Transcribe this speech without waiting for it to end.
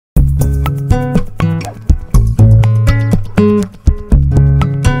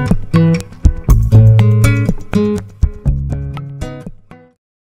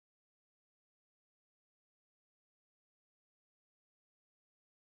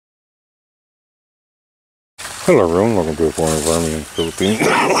Hello everyone, welcome to a foreign farming in the Philippines.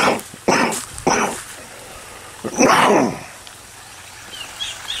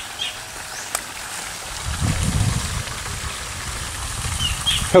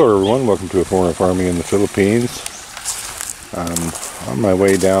 Hello everyone, welcome to a foreign farming in the Philippines. I'm on my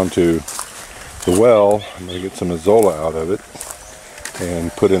way down to the well. I'm going to get some Azolla out of it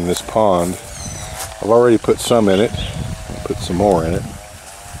and put in this pond. I've already put some in it. I'll put some more in it.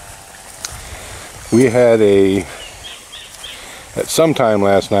 We had at some time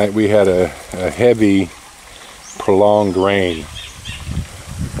last night, we had a heavy, prolonged rain.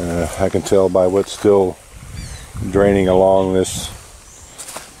 I can tell by what's still draining along this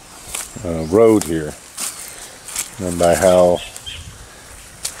road here, and by how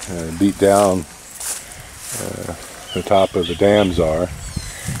beat down the top of the dams are,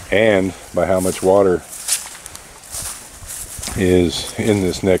 and by how much water is in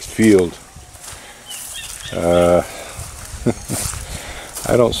this next field.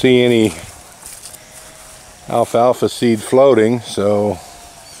 I don't see any alfalfa seed floating, so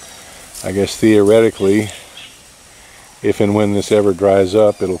I guess theoretically, if and when this ever dries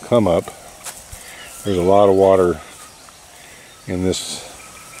up, it'll come up. There's a lot of water in this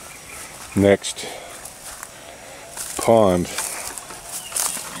next pond.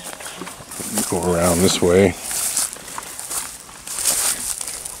 Go around this way.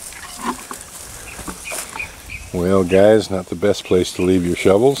 Well guys, not the best place to leave your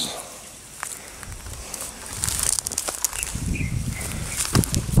shovels.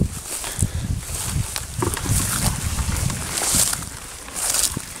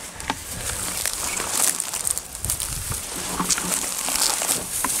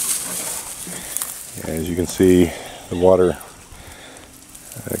 As you can see, the water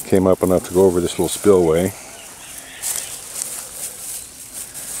came up enough to go over this little spillway.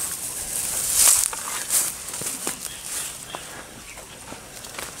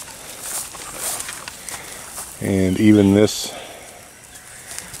 And even this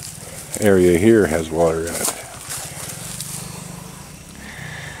area here has water in it.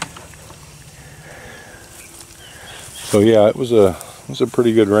 So yeah, it was a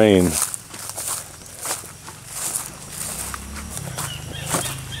pretty good rain.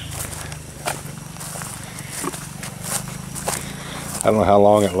 I don't know how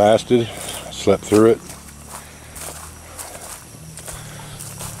long it lasted. I slept through it.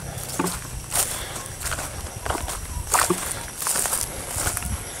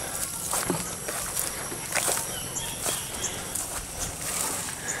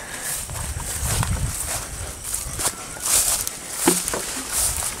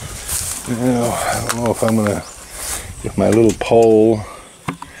 Now, I don't know if my little pole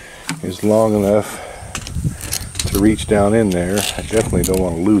is long enough to reach down in there. I definitely don't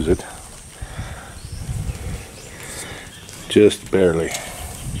want to lose it. Just barely.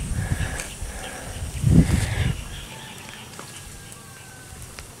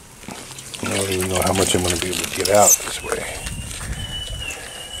 I don't even know how much I'm going to be able to get out this way.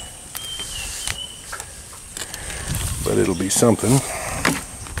 But it'll be something.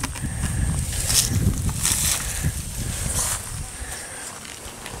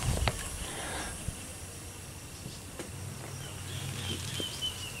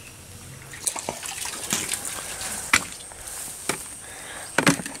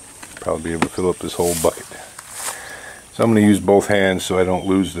 Probably be able to fill up this whole bucket. So I'm going to use both hands so I don't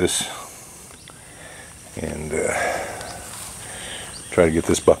lose this, and try to get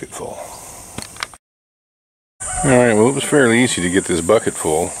this bucket full. Alright, well, it was fairly easy to get this bucket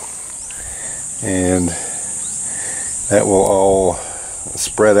full, and that will all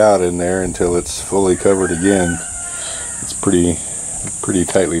spread out in there until it's fully covered again. It's pretty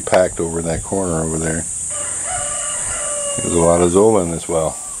tightly packed over in that corner over there. There's a lot of Azolla in this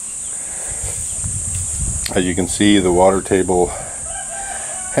well. As you can see, the water table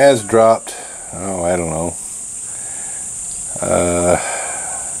has dropped, oh, I don't know,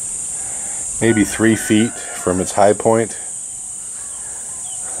 maybe 3 feet from its high point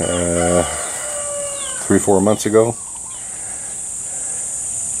 3-4 months ago.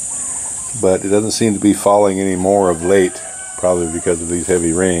 But it doesn't seem to be falling any more of late, probably because of these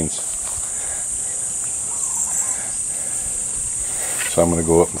heavy rains. So I'm going to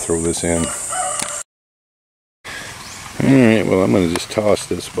go up and throw this in. Alright, well, I'm going to just toss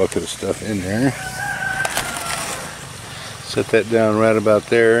this bucket of stuff in there. Set that down right about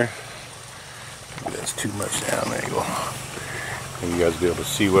there. Maybe that's too much down. There you go. And you guys will be able to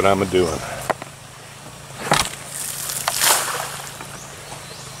see what I'm doing.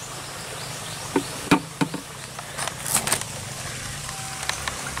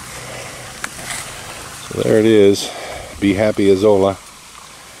 So there it is. Be happy, Azolla.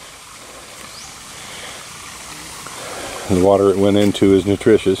 The water it went into is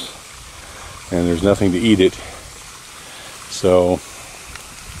nutritious, and there's nothing to eat it. So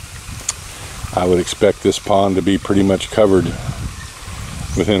I would expect this pond to be pretty much covered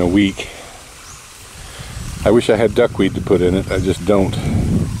within a week. I wish I had duckweed to put in it. I just don't.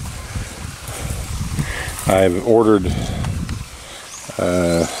 I've ordered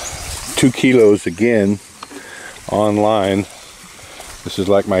 2 kilos again online. This is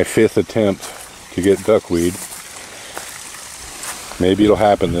like my 5th attempt to get duckweed. Maybe it'll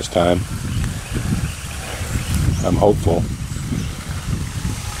happen this time. I'm hopeful.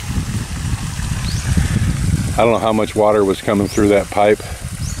 I don't know how much water was coming through that pipe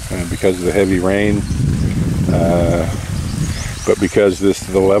because of the heavy rain, but because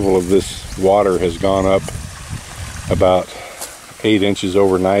the level of this water has gone up about 8 inches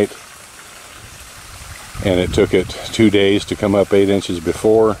overnight, and it took it 2 days to come up 8 inches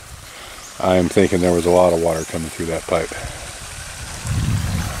before, I'm thinking there was a lot of water coming through that pipe.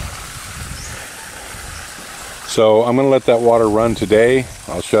 So I'm going to let that water run today.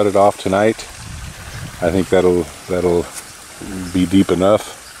 I'll shut it off tonight. I think that'll be deep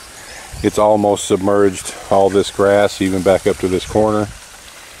enough. It's almost submerged all this grass, even back up to this corner.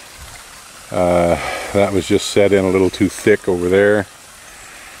 That was just set in a little too thick over there.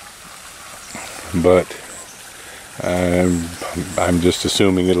 But I'm just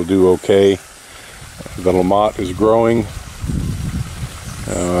assuming it'll do okay. The Lamont is growing,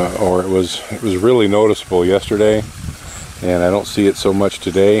 or it was really noticeable yesterday, and I don't see it so much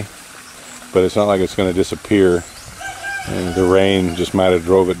today. But it's not like it's going to disappear, and the rain just might have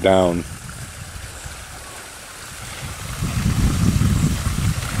drove it down.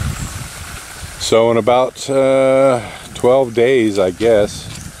 So in about 12 days, I guess,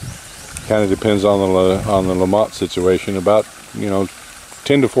 kind of depends on the Lamont situation, about 10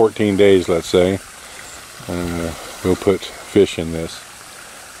 to 14 days, let's say, we'll put fish in this.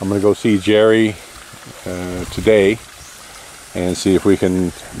 I'm going to go see Jerry today and see if we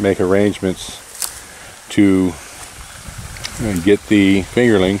can make arrangements to get the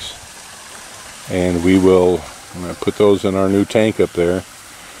fingerlings, and we will put those in our new tank up there,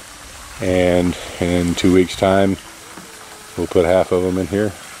 and in 2 weeks time we'll put half of them in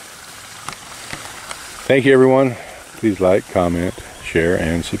here. Thank you, everyone. Please like, comment, share,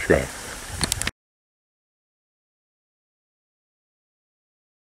 and subscribe.